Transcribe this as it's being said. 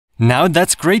Now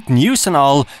that's great news and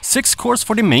all, 6 cores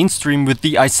for the mainstream with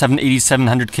the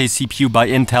i7-8700K CPU by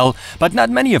Intel, but not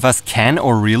many of us can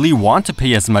or really want to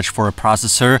pay as much for a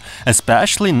processor,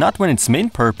 especially not when its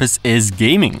main purpose is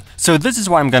gaming. So this is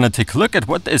why I'm gonna take a look at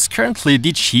what is currently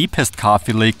the cheapest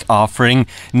Coffee Lake offering,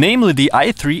 namely the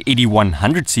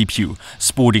i3-8100 CPU,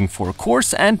 sporting 4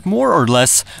 cores and more or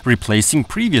less replacing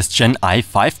previous gen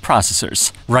i5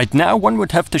 processors. Right now one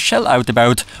would have to shell out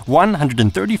about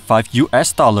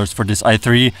 $135 for this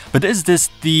i3, but is this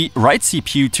the right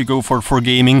CPU to go for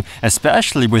gaming,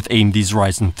 especially with AMD's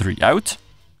Ryzen 3 out?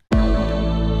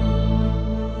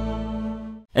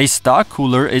 A stock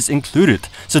cooler is included,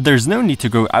 so there's no need to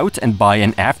go out and buy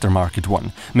an aftermarket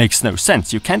one. Makes no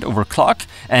sense, you can't overclock,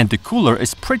 and the cooler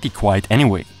is pretty quiet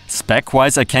anyway.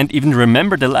 Spec-wise, I can't even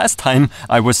remember the last time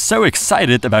I was so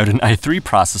excited about an i3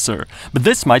 processor, but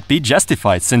this might be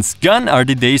justified since gone are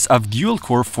the days of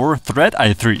dual-core 4-thread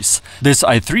i3s. This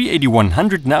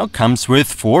i3-8100 now comes with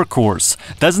 4 cores,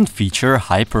 doesn't feature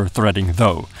hyper-threading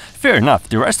though. Fair enough,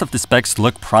 the rest of the specs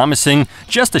look promising,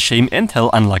 just a shame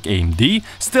Intel, unlike AMD,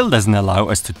 still doesn't allow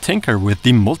us to tinker with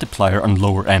the multiplier on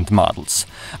lower-end models.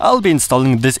 I'll be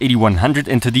installing this 8100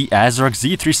 into the ASRock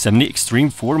Z370 Extreme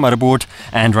 4 motherboard,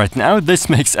 and right now this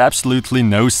makes absolutely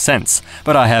no sense,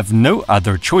 but I have no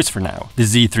other choice for now. The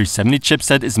Z370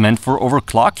 chipset is meant for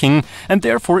overclocking and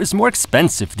therefore is more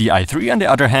expensive. The i3 on the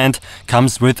other hand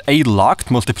comes with a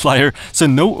locked multiplier, so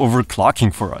no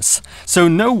overclocking for us. So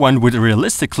no one would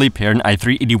realistically pair an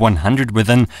i3-8100 with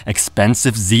an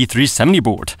expensive Z370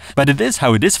 board. But it is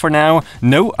how it is for now,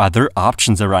 no other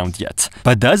options around yet.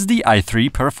 But does the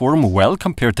i3 perform well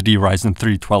compared to the Ryzen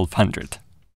 3 1200?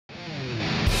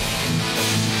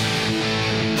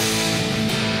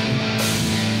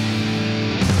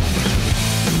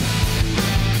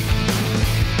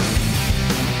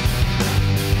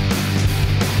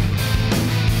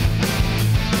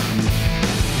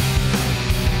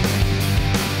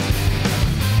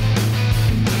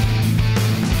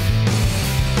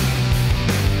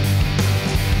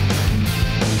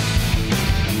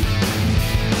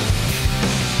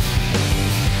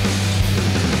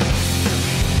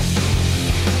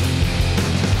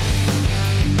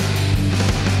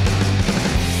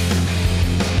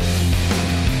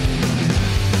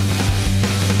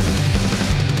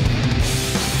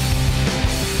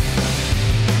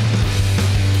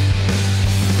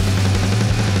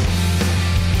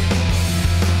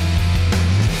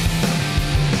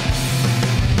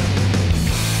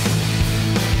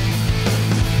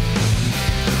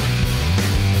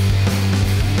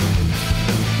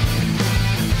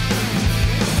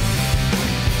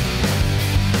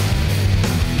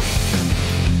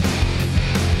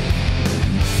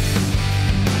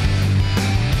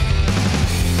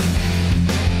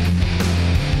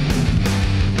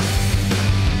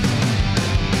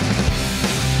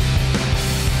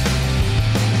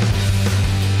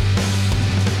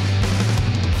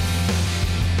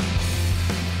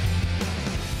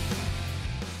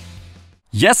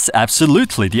 Yes,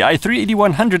 absolutely, the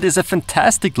i3-8100 is a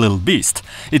fantastic little beast.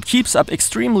 It keeps up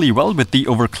extremely well with the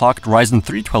overclocked Ryzen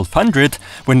 3 1200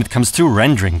 when it comes to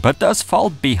rendering, but does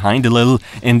fall behind a little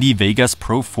in the Vegas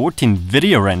Pro 14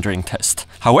 video rendering test.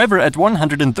 However, at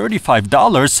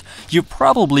 $135, you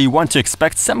probably want to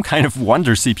expect some kind of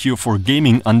wonder CPU for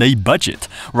gaming on a budget,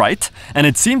 right? And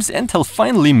it seems Intel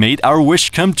finally made our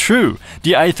wish come true.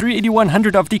 The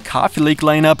i3-8100 of the Coffee Lake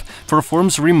lineup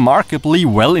performs remarkably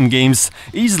well in games,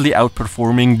 easily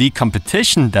outperforming the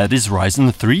competition that is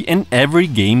Ryzen 3 in every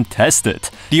game tested.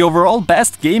 The overall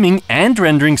best gaming and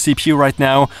rendering CPU right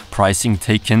now, pricing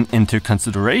taken into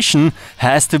consideration,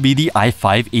 has to be the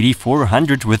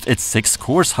i5-8400 with its 6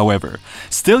 cores, however.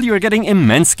 Still, you're getting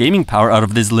immense gaming power out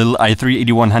of this little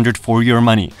i3-8100 for your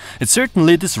money. It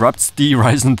certainly disrupts the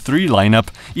Ryzen 3 lineup,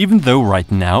 even though right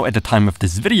now, at the time of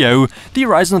this video, the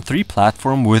Ryzen 3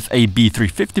 platform with a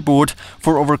B350 board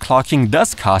for overclocking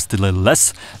does cost a little less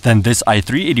than this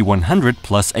i3-8100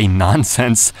 plus a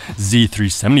nonsense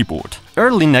Z370 board.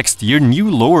 Early next year,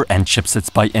 new lower-end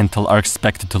chipsets by Intel are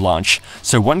expected to launch,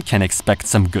 so one can expect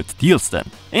some good deals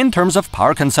then. In terms of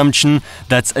power consumption,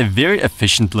 that's a very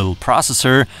efficient little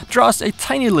processor, draws a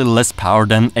tiny little less power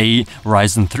than a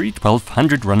Ryzen 3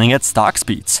 1200 running at stock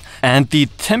speeds. And the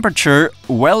temperature,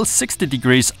 well, 60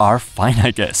 degrees are fine,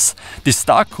 I guess. The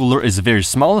stock cooler is very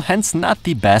small, hence not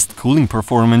the best cooling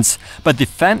performance, but the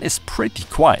fan is pretty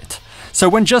quiet. So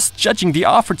when just judging the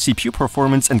offered CPU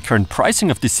performance and current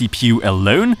pricing of the CPU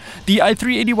alone, the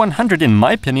i3-8100 in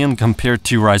my opinion compared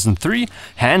to Ryzen 3,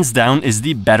 hands down is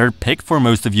the better pick for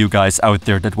most of you guys out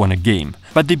there that want a game.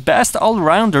 But the best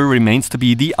all-rounder remains to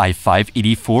be the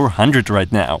i5-8400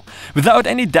 right now. Without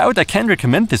any doubt I can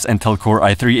recommend this Intel Core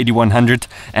i3-8100,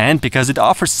 and because it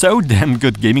offers so damn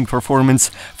good gaming performance,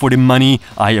 for the money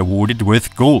I award it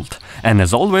with gold. And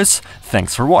as always,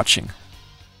 thanks for watching.